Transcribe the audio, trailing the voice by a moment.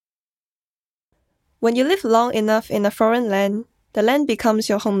When you live long enough in a foreign land, the land becomes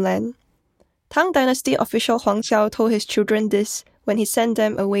your homeland. Tang Dynasty official Huang Xiao told his children this when he sent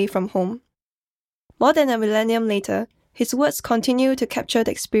them away from home. More than a millennium later, his words continue to capture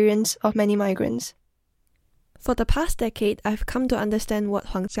the experience of many migrants. For the past decade, I've come to understand what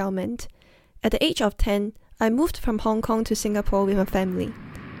Huang Xiao meant. At the age of 10, I moved from Hong Kong to Singapore with my family.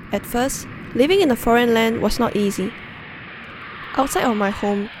 At first, living in a foreign land was not easy. Outside of my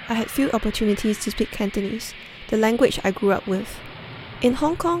home, I had few opportunities to speak Cantonese, the language I grew up with. In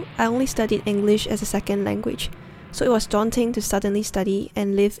Hong Kong, I only studied English as a second language, so it was daunting to suddenly study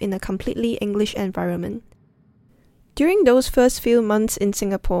and live in a completely English environment. During those first few months in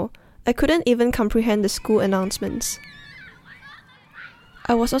Singapore, I couldn't even comprehend the school announcements.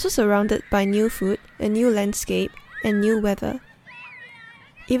 I was also surrounded by new food, a new landscape, and new weather.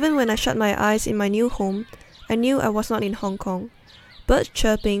 Even when I shut my eyes in my new home, I knew I was not in Hong Kong. Birds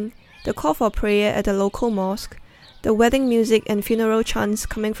chirping, the call for prayer at the local mosque, the wedding music and funeral chants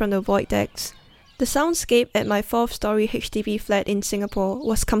coming from the void decks. The soundscape at my 4th-story HDB flat in Singapore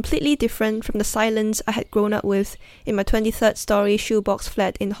was completely different from the silence I had grown up with in my 23rd-story shoebox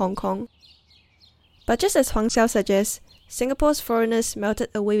flat in Hong Kong. But just as Huang Xiao suggests, Singapore's foreigners melted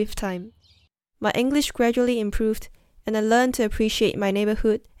away with time. My English gradually improved, and I learned to appreciate my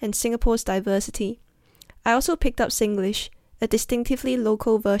neighbourhood and Singapore's diversity. I also picked up Singlish, a distinctively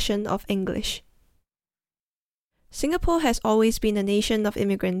local version of English. Singapore has always been a nation of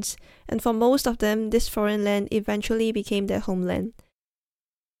immigrants, and for most of them, this foreign land eventually became their homeland.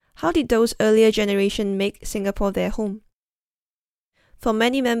 How did those earlier generations make Singapore their home? For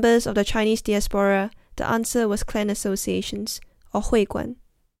many members of the Chinese diaspora, the answer was clan associations, or 会馆.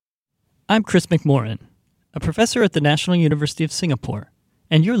 I'm Chris McMorran, a professor at the National University of Singapore,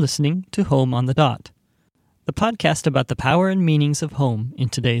 and you're listening to Home on the Dot, the podcast about the power and meanings of home in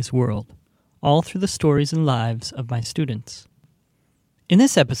today's world, all through the stories and lives of my students. In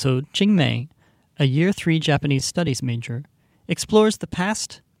this episode, Jing Mei, a Year 3 Japanese Studies major, explores the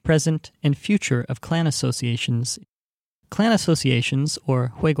past, present, and future of clan associations. Clan associations,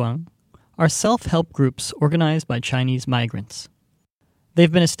 or 会馆, are self-help groups organized by Chinese migrants.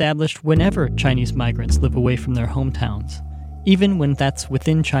 They've been established whenever Chinese migrants live away from their hometowns, even when that's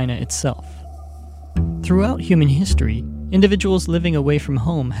within China itself. Throughout human history, individuals living away from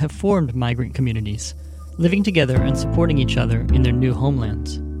home have formed migrant communities, living together and supporting each other in their new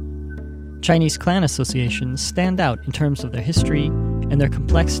homelands. Chinese clan associations stand out in terms of their history and their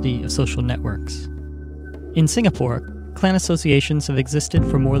complexity of social networks. In Singapore, clan associations have existed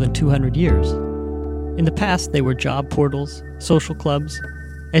for more than 200 years. In the past, they were job portals, social clubs,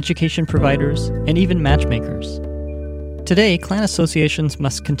 education providers, and even matchmakers. Today, clan associations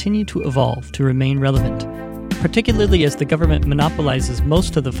must continue to evolve to remain relevant, particularly as the government monopolizes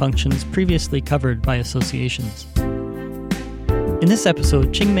most of the functions previously covered by associations. In this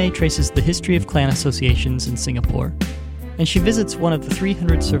episode, Jing Mei traces the history of clan associations in Singapore, and she visits one of the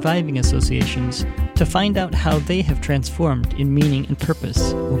 300 surviving associations to find out how they have transformed in meaning and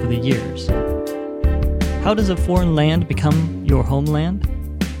purpose over the years. How does a foreign land become your homeland?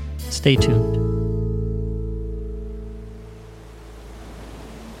 Stay tuned.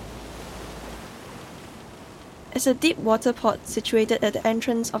 As a deep water port situated at the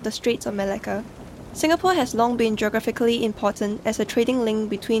entrance of the Straits of Malacca, Singapore has long been geographically important as a trading link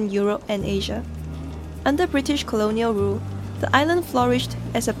between Europe and Asia. Under British colonial rule, the island flourished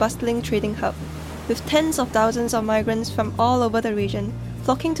as a bustling trading hub, with tens of thousands of migrants from all over the region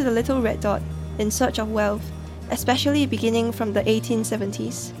flocking to the Little Red Dot in search of wealth, especially beginning from the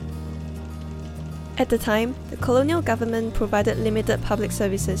 1870s. At the time, the colonial government provided limited public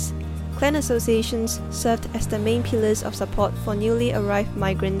services. Clan associations served as the main pillars of support for newly arrived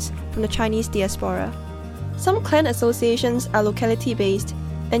migrants from the Chinese diaspora. Some clan associations are locality-based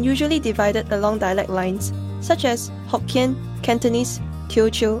and usually divided along dialect lines, such as Hokkien, Cantonese,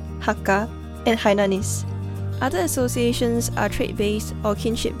 Teochew, Hakka, and Hainanese. Other associations are trade-based or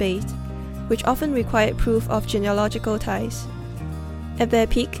kinship-based, which often required proof of genealogical ties. At their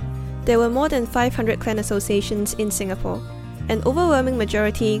peak, there were more than 500 clan associations in Singapore. An overwhelming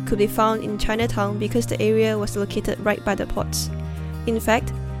majority could be found in Chinatown because the area was located right by the ports. In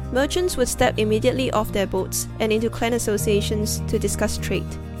fact, merchants would step immediately off their boats and into clan associations to discuss trade.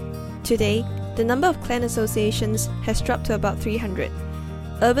 Today, the number of clan associations has dropped to about 300.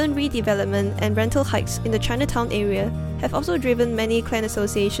 Urban redevelopment and rental hikes in the Chinatown area have also driven many clan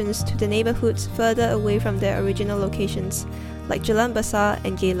associations to the neighborhoods further away from their original locations, like Jalan Besar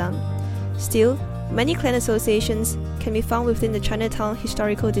and Geylang. Still, many clan associations can be found within the Chinatown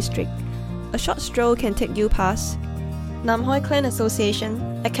Historical District. A short stroll can take you past Nam Hoi Clan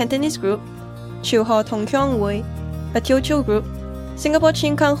Association, a Cantonese group, 潮河同鄉會, a Teochew group, Singapore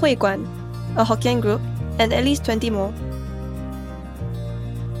Chin Kang Hui Guan, a Hokkien group, and at least 20 more.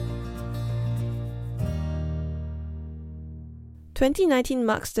 "2019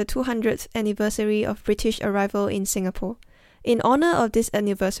 marks the 200th anniversary of British arrival in Singapore. In honour of this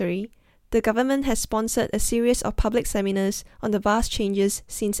anniversary, the government has sponsored a series of public seminars on the vast changes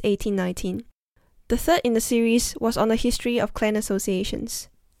since 1819. The third in the series was on the history of clan associations.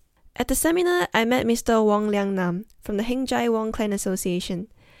 At the seminar, I met Mr. Wong Liang Nam from the Heng Jai Wong Clan Association.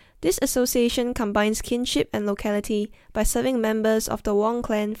 This association combines kinship and locality by serving members of the Wong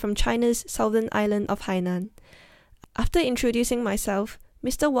clan from China's southern island of Hainan. After introducing myself,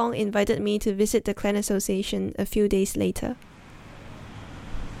 Mr. Wong invited me to visit the clan association a few days later.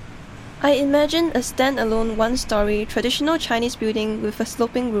 I imagined a standalone one-story traditional Chinese building with a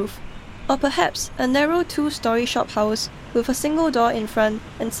sloping roof, or perhaps a narrow two-story shophouse with a single door in front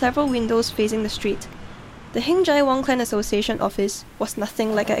and several windows facing the street. The Heng Jai Wong Clan Association office was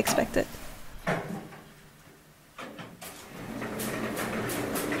nothing like I expected.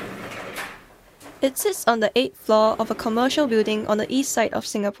 It sits on the 8th floor of a commercial building on the east side of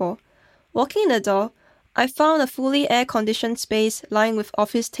Singapore. Walking in the door, I found a fully air-conditioned space lined with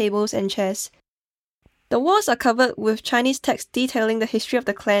office tables and chairs. The walls are covered with Chinese text detailing the history of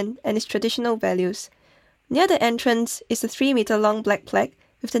the clan and its traditional values. Near the entrance is a 3-meter-long black plaque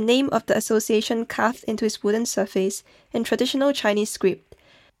with the name of the association carved into its wooden surface in traditional Chinese script.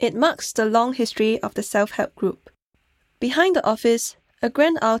 It marks the long history of the self-help group. Behind the office, a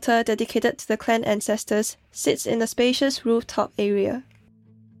grand altar dedicated to the clan ancestors sits in the spacious rooftop area.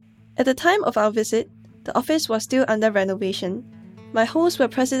 At the time of our visit, the office was still under renovation. My hosts were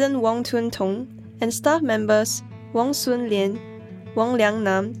President Wong Tun Tong and staff members Wong Sun Lian, Wong Liang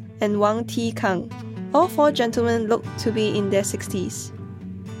Nam, and Wang Ti Kang. All 4 gentlemen looked to be in their 60s.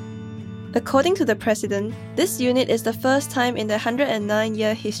 According to the president, this unit is the first time in their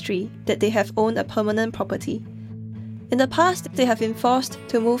 109-year history that they have owned a permanent property. In the past, they have been forced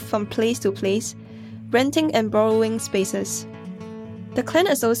to move from place to place, renting and borrowing spaces. The clan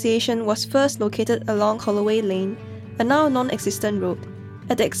association was first located along Holloway Lane, a now non-existent road,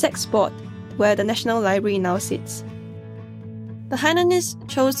 at the exact spot where the National Library now sits. The Hainanese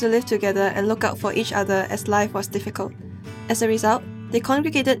chose to live together and look out for each other as life was difficult. As a result, they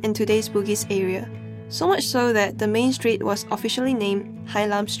congregated in today's Bugis area, so much so that the main street was officially named Hai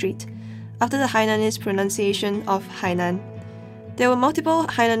Lam Street, after the Hainanese pronunciation of Hainan. There were multiple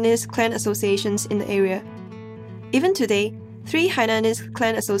Hainanese clan associations in the area. Even today, 3 Hainanese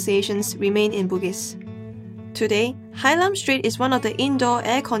clan associations remain in Bugis. Today, Hai Lam Street is one of the indoor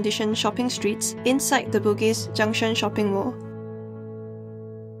air-conditioned shopping streets inside the Bugis Junction shopping mall.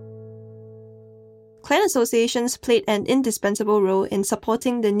 Clan associations played an indispensable role in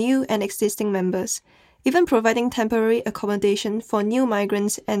supporting the new and existing members, even providing temporary accommodation for new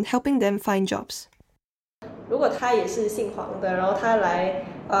migrants and helping them find jobs. 如果他也是姓黄的，然后他来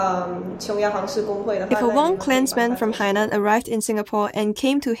琼瑶黄氏工会的话 If a Wong clansman from Hainan arrived in Singapore and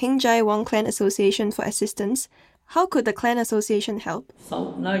came to Heng Jai Wong Clan Association for assistance, how could the clan association help?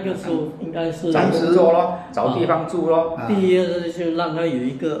 那个时候应该是找工作咯，找地方住咯。毕业就让他有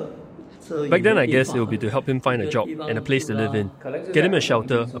一个。Back then, I guess it would be to help him find a job and a place to live in, get him a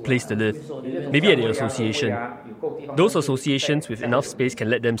shelter, a place to live, maybe at the association. Those associations with enough space can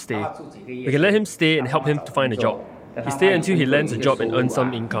let them stay. We can let him stay and help him to find a job. He stay until he lands a job and earns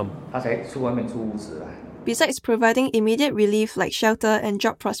some income. Besides providing immediate relief like shelter and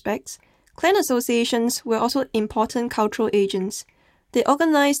job prospects, clan associations were also important cultural agents. They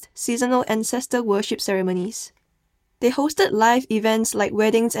organized seasonal ancestor worship ceremonies. They hosted live events like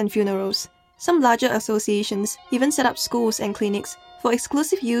weddings and funerals. Some larger associations even set up schools and clinics for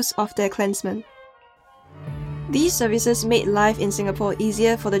exclusive use of their clansmen. These services made life in Singapore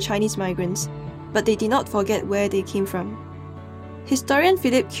easier for the Chinese migrants, but they did not forget where they came from. Historian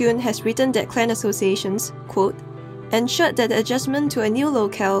Philip Kuhn has written that clan associations, quote, ensured that the adjustment to a new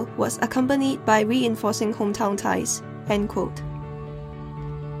locale was accompanied by reinforcing hometown ties, end quote.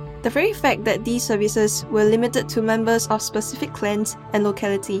 The very fact that these services were limited to members of specific clans and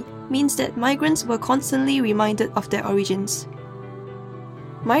locality means that migrants were constantly reminded of their origins.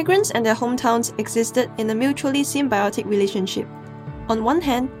 Migrants and their hometowns existed in a mutually symbiotic relationship. On one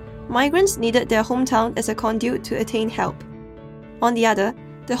hand, migrants needed their hometown as a conduit to attain help. On the other,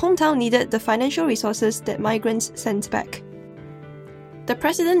 the hometown needed the financial resources that migrants sent back. The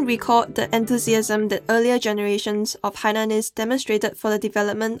president recalled the enthusiasm that earlier generations of Hainanese demonstrated for the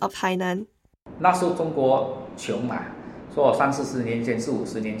development of Hainan. 那时候中国穷嘛，说30-40年前、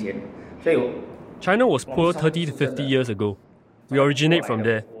40-50年前，所以 China was poor 30 to 50 years ago. We originate from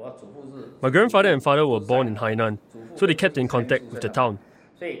there. My grandfather and father were born in Hainan, so they kept in contact with the town.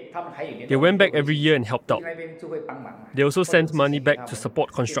 They went back every year and helped out. They also sent money back to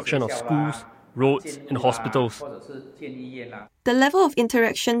support construction of schools, roads, and hospitals. The level of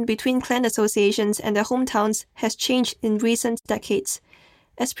interaction between clan associations and their hometowns has changed in recent decades,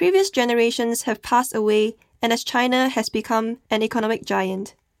 as previous generations have passed away and as China has become an economic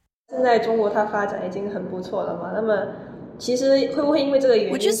giant. Would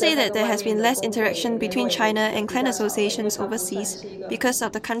you say that there has been less interaction between China and clan associations overseas because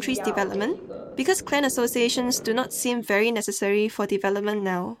of the country's development? Because clan associations do not seem very necessary for development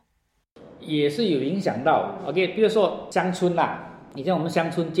now. 也是有影响到 ，OK， 比如说乡村啦，以前我们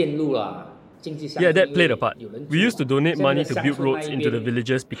乡村建路啦。 Yeah, that played a part. We used to donate money to build roads into the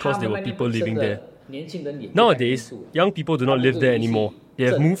villages because there were people living there. Nowadays, young people do not live there anymore. They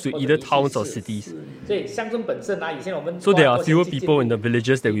have moved to either towns or cities. So there are fewer people in the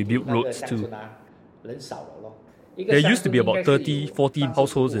villages that we build roads to. There used to be about 30, 40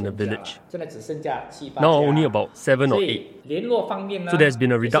 households in a village. Now only about 7 or 8. So there's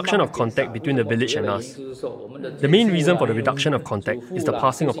been a reduction of contact between the village and us. The main reason for the reduction of contact is the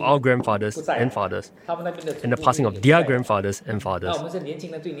passing of our grandfathers and fathers, and the passing of their grandfathers and fathers.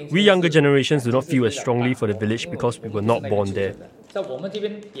 We younger generations do not feel as strongly for the village because we were not born there.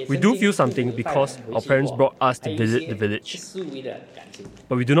 We do feel something because our parents brought us to visit the village.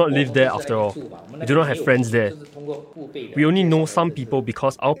 But we do not live there after all. We do not have friends there. We only know some people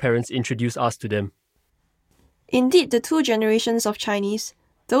because our parents introduced us to them. Indeed, the two generations of Chinese,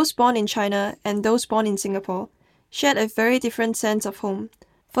 those born in China and those born in Singapore, shared a very different sense of home.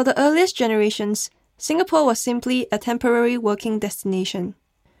 For the earliest generations, Singapore was simply a temporary working destination.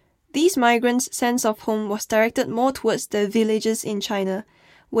 These migrants' sense of home was directed more towards their villages in China,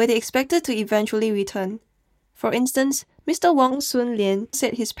 where they expected to eventually return. For instance, Mr. Wong Sun Lian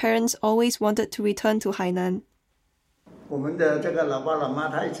said his parents always wanted to return to Hainan.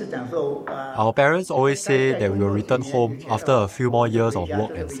 Our parents always say that we will return home after a few more years of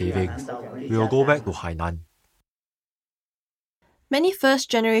work and savings. We will go back to Hainan. Many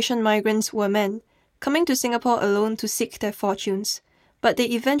first-generation migrants were men, coming to Singapore alone to seek their fortunes, but they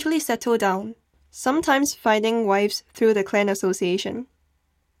eventually settled down, sometimes finding wives through the clan association.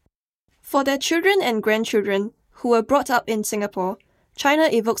 For their children and grandchildren, who were brought up in Singapore, China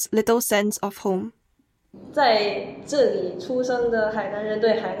evokes little sense of home. How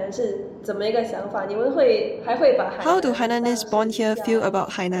do Hainanese born here feel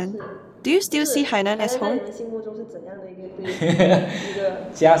about Hainan? Do you still see Hainan as home?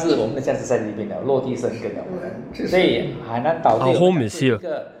 家是我们的家是在这边的，落地生根的。所以海南岛 Our home is here.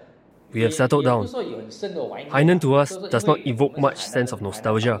 We have settled down. Hainan to us does not evoke much sense of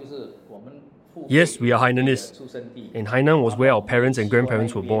nostalgia. Yes, we are Hainanese, and Hainan was where our parents and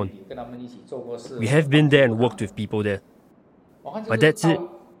grandparents were born. We have been there and worked with people there. But that's it.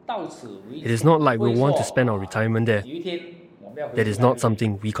 It is not like we want to spend our retirement there. That is not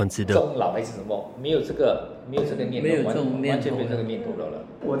something we consider.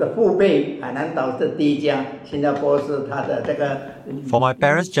 For my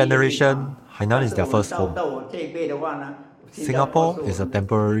parents' generation, Hainan is their first home. Singapore is a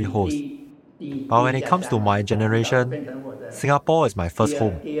temporary host. But when it comes to my generation, Singapore is my first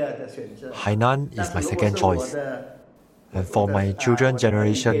home. Hainan is my second choice. And for my children's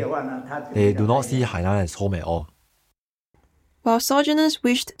generation, they do not see Hainan as home at all. While sojourners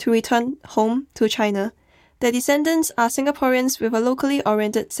wished to return home to China, their descendants are Singaporeans with a locally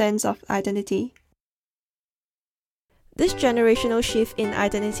oriented sense of identity. This generational shift in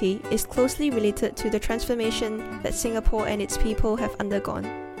identity is closely related to the transformation that Singapore and its people have undergone.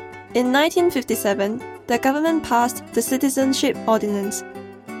 In 1957, the government passed the Citizenship Ordinance.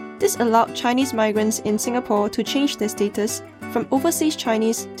 This allowed Chinese migrants in Singapore to change their status from overseas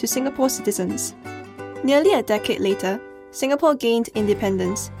Chinese to Singapore citizens. Nearly a decade later, Singapore gained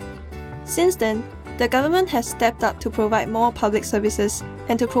independence. Since then, the government has stepped up to provide more public services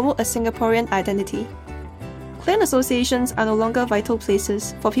and to promote a Singaporean identity. Clan associations are no longer vital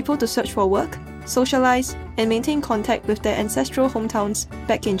places for people to search for work, socialize, and maintain contact with their ancestral hometowns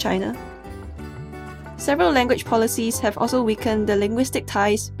back in China. Several language policies have also weakened the linguistic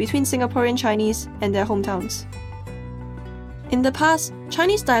ties between Singaporean Chinese and their hometowns. In the past,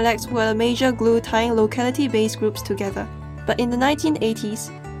 Chinese dialects were a major glue tying locality-based groups together. But in the 1980s,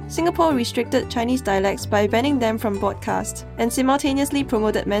 Singapore restricted Chinese dialects by banning them from broadcast and simultaneously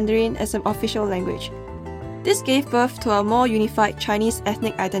promoted Mandarin as an official language. This gave birth to a more unified Chinese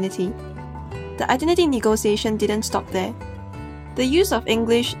ethnic identity. The identity negotiation didn't stop there. The use of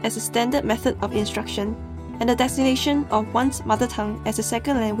English as a standard method of instruction and the designation of one's mother tongue as a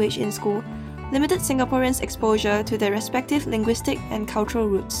second language in school limited Singaporeans' exposure to their respective linguistic and cultural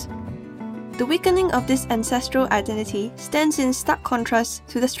roots. The weakening of this ancestral identity stands in stark contrast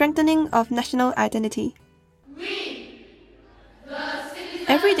to the strengthening of national identity.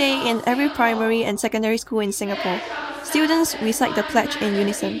 Every day in every primary and secondary school in Singapore, students recite the pledge in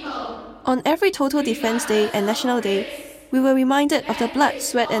unison. On every Total Defence Day and National Day, we were reminded of the blood,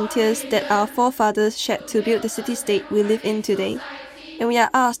 sweat and tears that our forefathers shed to build the city-state we live in today, and we are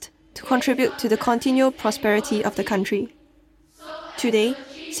asked to contribute to the continual prosperity of the country. Today,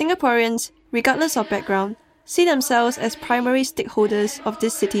 Singaporeans, regardless of background, see themselves as primary stakeholders of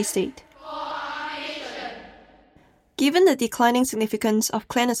this city-state. Given the declining significance of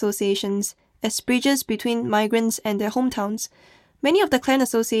clan associations as bridges between migrants and their hometowns, many of the clan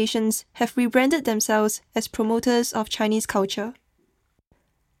associations have rebranded themselves as promoters of Chinese culture.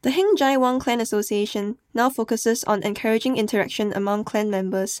 The Heng Jai Wang Clan Association now focuses on encouraging interaction among clan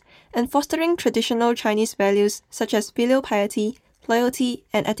members and fostering traditional Chinese values such as filial piety, loyalty,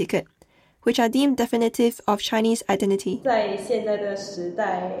 and etiquette, which are deemed definitive of Chinese identity. 在现在的时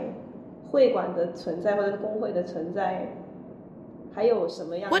代，会馆的存在或者工会的存在，还有什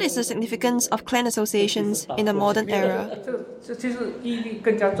么样的 What is the significance of clan associations in the modern era? 这其实意义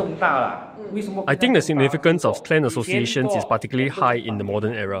更加重大了。为什么 I think the significance of clan associations is particularly high in the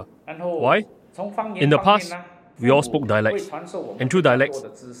modern era. Why? In the past, we all spoke dialects, and through dialects,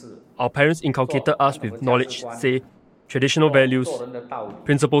 our parents inculcated us with knowledge, say, traditional values,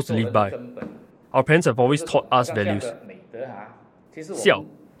 principles to live by. Our parents have always taught us values. Xiao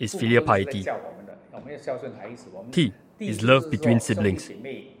is filial piety. Ti is love between siblings.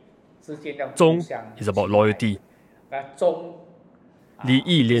 Zong is about loyalty. Li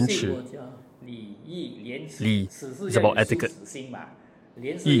Yi Lian Chi. Li is about etiquette.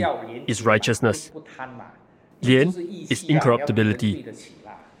 Yi is righteousness. Lian is incorruptibility.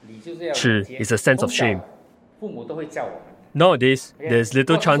 Chi is a sense of shame. Nowadays, there is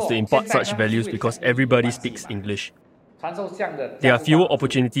little chance to impart such values because everybody speaks English. There are fewer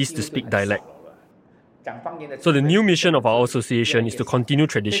opportunities to speak dialect. So the new mission of our association is to continue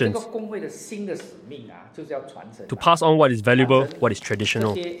traditions, to pass on what is valuable, what is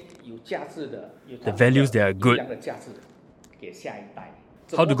traditional, the values that are good.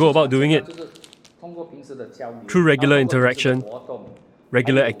 How to go about doing it? Through regular interaction,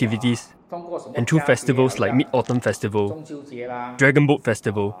 regular activities, and through festivals like Mid-Autumn Festival, Dragon Boat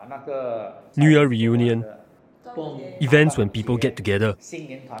Festival, New Year Reunion, events when people get together.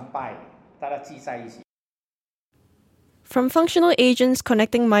 From functional agents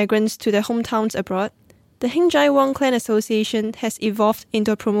connecting migrants to their hometowns abroad, the Heng Jai Wang Clan Association has evolved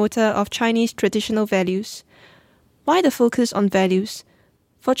into a promoter of Chinese traditional values. Why the focus on values?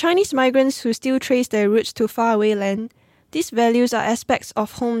 For Chinese migrants who still trace their roots to faraway land, these values are aspects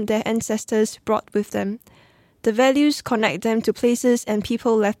of home their ancestors brought with them. The values connect them to places and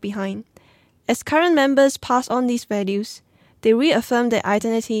people left behind. As current members pass on these values, they reaffirm their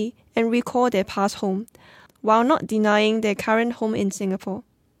identity and recall their past home, while not denying their current home in Singapore.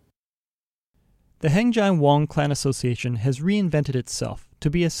 The Heng Jai Wang Clan Association has reinvented itself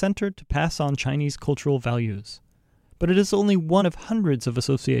to be a center to pass on Chinese cultural values. But it is only one of hundreds of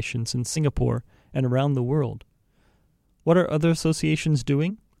associations in Singapore and around the world. What are other associations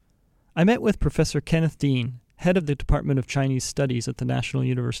doing? I met with Professor Kenneth Dean, head of the Department of Chinese Studies at the National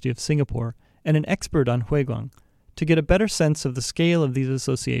University of Singapore, and an expert on Huiguang, to get a better sense of the scale of these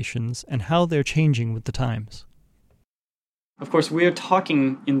associations and how they're changing with the times. Of course, we're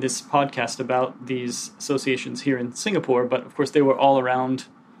talking in this podcast about these associations here in Singapore, but of course they were all around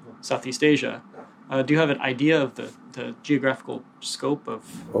Southeast Asia. Do you have an idea of the geographical scope of?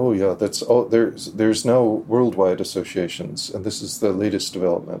 Oh yeah, that's all. There's now worldwide associations, and this is the latest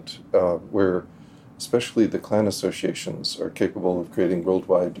development, where especially the clan associations are capable of creating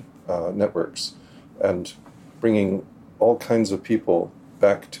worldwide networks and bringing all kinds of people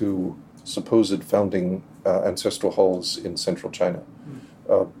back to supposed founding ancestral halls in central China.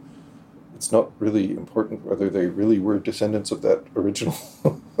 It's not really important whether they really were descendants of that original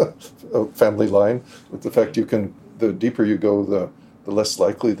family line, but the fact the deeper you go, the less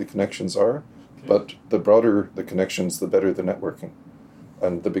likely the connections are, okay. But the broader the connections, the better the networking,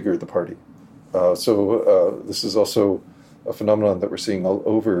 and the bigger the party. So this is also a phenomenon that we're seeing all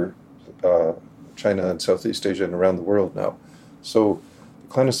over China and Southeast Asia and around the world now. So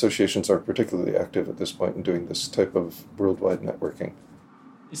clan associations are particularly active at this point in doing this type of worldwide networking.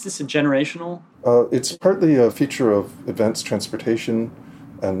 Is this a generational? It's partly a feature of advanced transportation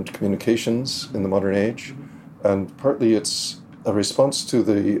and communications in the modern age, and partly it's a response to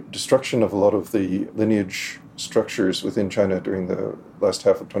the destruction of a lot of the lineage structures within China during the last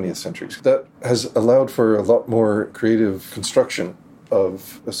half of 20th century. That has allowed for a lot more creative construction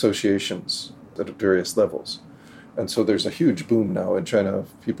of associations at various levels. And so there's a huge boom now in China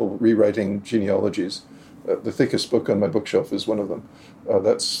of people rewriting genealogies. The thickest book on my bookshelf is one of them.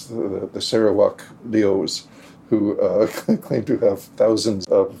 That's the Sarawak Leos, who claim to have thousands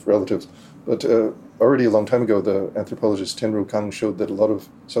of relatives. But already a long time ago, the anthropologist Tenru Kang showed that a lot of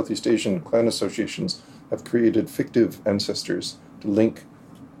Southeast Asian clan associations have created fictive ancestors to link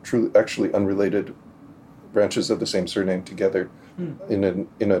actually unrelated branches of the same surname together in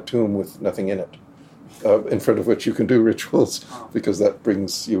a tomb with nothing in it, in front of which you can do rituals, because that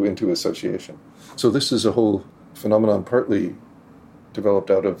brings you into association. So this is a whole phenomenon partly developed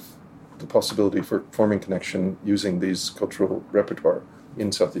out of the possibility for forming connection using these cultural repertoire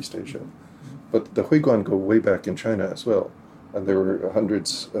in Southeast Asia. But the Huiguan go way back in China as well, and there were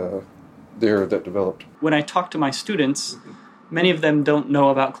hundreds there that developed. When I talk to my students, many of them don't know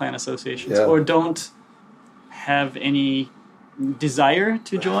about clan associations or don't have any desire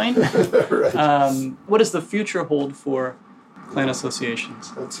to join. Right. What does the future hold for clan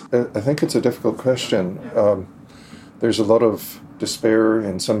associations? I think it's a difficult question. There's a lot of despair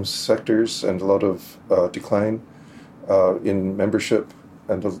in some sectors and a lot of decline in membership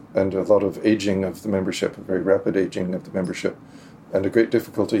and a lot of aging of the membership, a very rapid aging of the membership, and a great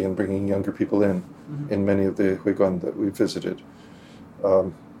difficulty in bringing younger people in many of the Huiguan that we visited.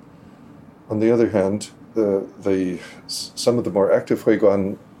 On the other hand, some of the more active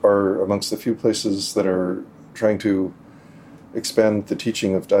Huiguan are amongst the few places that are trying to expand the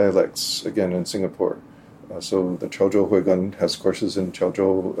teaching of dialects again in Singapore. So the Chaozhou Huiguan has courses in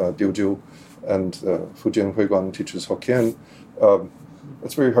Chaozhou, Diujiu, and Fujian Huiguan teaches Hokkien.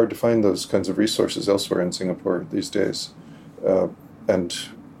 It's very hard to find those kinds of resources elsewhere in Singapore these days. And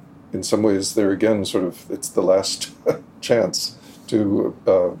in some ways, they're again it's the last chance to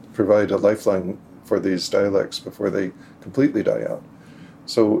provide a lifeline for these dialects before they completely die out.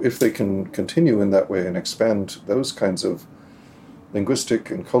 So if they can continue in that way and expand those kinds of linguistic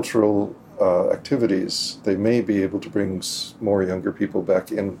and cultural activities, they may be able to bring more younger people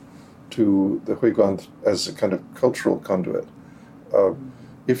back in to the Huiguan as a kind of cultural conduit.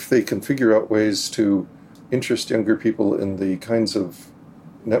 If they can figure out ways to interest younger people in the kinds of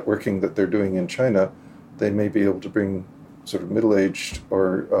networking that they're doing in China, they may be able to bring sort of middle-aged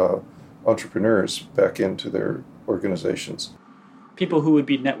or entrepreneurs back into their organizations. People who would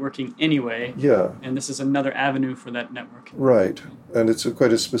be networking anyway. Yeah. And this is another avenue for that networking. Right. And it's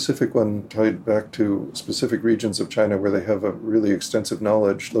quite a specific one tied back to specific regions of China where they have a really extensive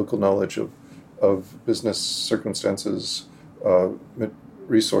knowledge, local knowledge of business circumstances,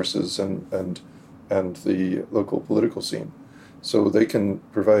 resources, and the local political scene. So they can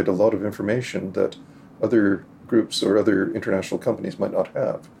provide a lot of information that other groups or other international companies might not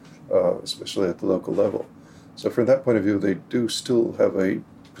have, especially at the local level. So from that point of view, they do still have a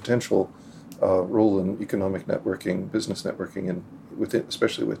potential role in economic networking, business networking,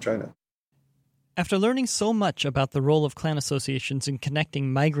 especially with China. After learning so much about the role of clan associations in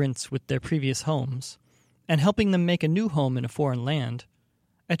connecting migrants with their previous homes and helping them make a new home in a foreign land,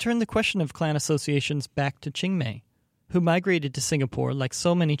 I turned the question of clan associations back to Qingmei, who migrated to Singapore like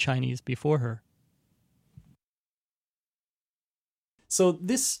so many Chinese before her. So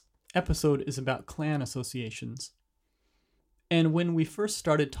this episode is about clan associations. And when we first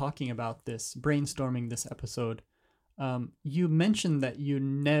started talking about this, brainstorming this episode, you mentioned that you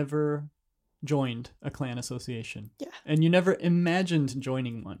never joined a clan association. Yeah. And you never imagined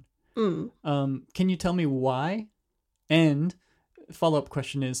joining one. Can you tell me why? And follow-up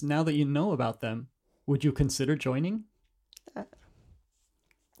question is, now that you know about them, would you consider joining?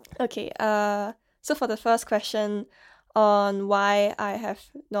 Okay, so for the first question on why I have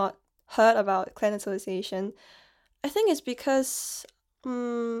not heard about clan association, I think it's because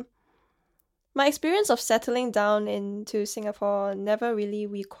my experience of settling down into Singapore never really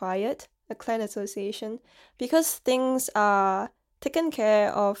required a clan association because things are taken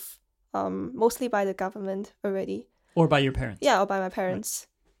care of mostly by the government already. Or by your parents. Yeah, or by my parents.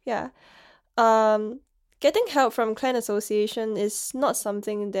 Right. Yeah. Getting help from clan association is not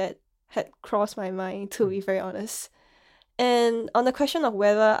something that had crossed my mind, to be very honest. And on the question of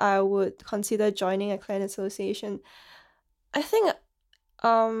whether I would consider joining a clan association, I think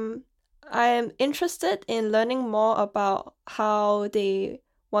I am interested in learning more about how they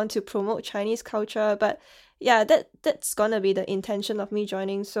want to promote Chinese culture. But yeah, that's gonna be the intention of me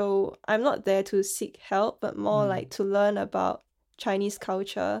joining. So I'm not there to seek help, but more like to learn about Chinese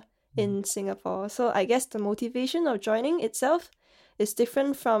culture in Singapore. So I guess the motivation of joining itself is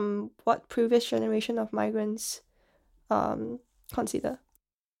different from what previous generation of migrants consider.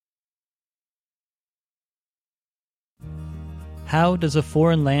 How does a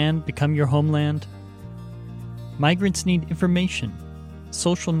foreign land become your homeland? Migrants need information,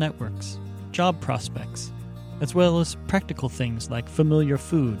 social networks, job prospects, as well as practical things like familiar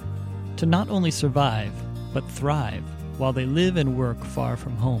food to not only survive, but thrive while they live and work far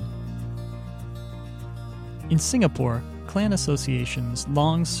from home. In Singapore, clan associations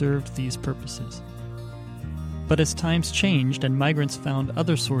long served these purposes. But as times changed and migrants found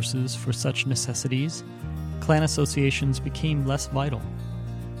other sources for such necessities, clan associations became less vital.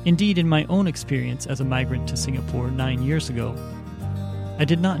 Indeed, in my own experience as a migrant to Singapore 9 years ago, I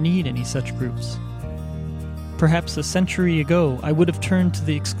did not need any such groups. Perhaps a century ago, I would have turned to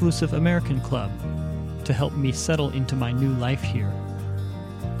the exclusive American club to help me settle into my new life here.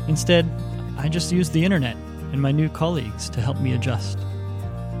 Instead, I just used the internet and my new colleagues to help me adjust.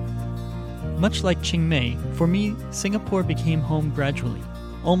 Much like Chiang Mai, for me, Singapore became home gradually,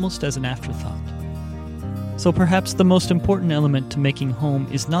 almost as an afterthought. So perhaps the most important element to making home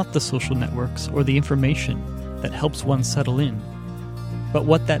is not the social networks or the information that helps one settle in, but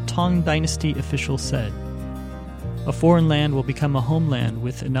what that Tang Dynasty official said. A foreign land will become a homeland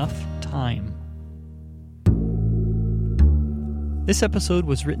with enough time. This episode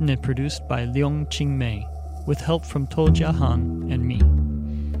was written and produced by Leong Ching Mei, with help from To Jia Han and me.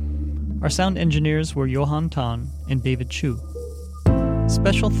 Our sound engineers were Johan Tan and David Chu.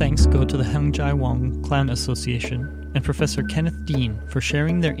 Special thanks go to the Heng Jai Wong Clan Association and Professor Kenneth Dean for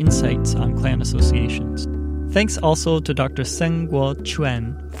sharing their insights on clan associations. Thanks also to Dr. Seng Guo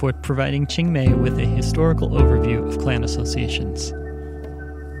Chuan for providing Chiang Mai with a historical overview of clan associations.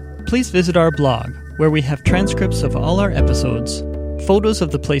 Please visit our blog, where we have transcripts of all our episodes, photos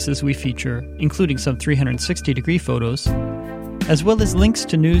of the places we feature, including some 360-degree photos, as well as links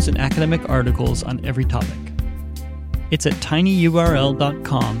to news and academic articles on every topic. It's at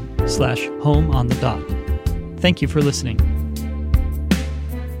tinyurl.com/homeonthedot. Thank you for listening.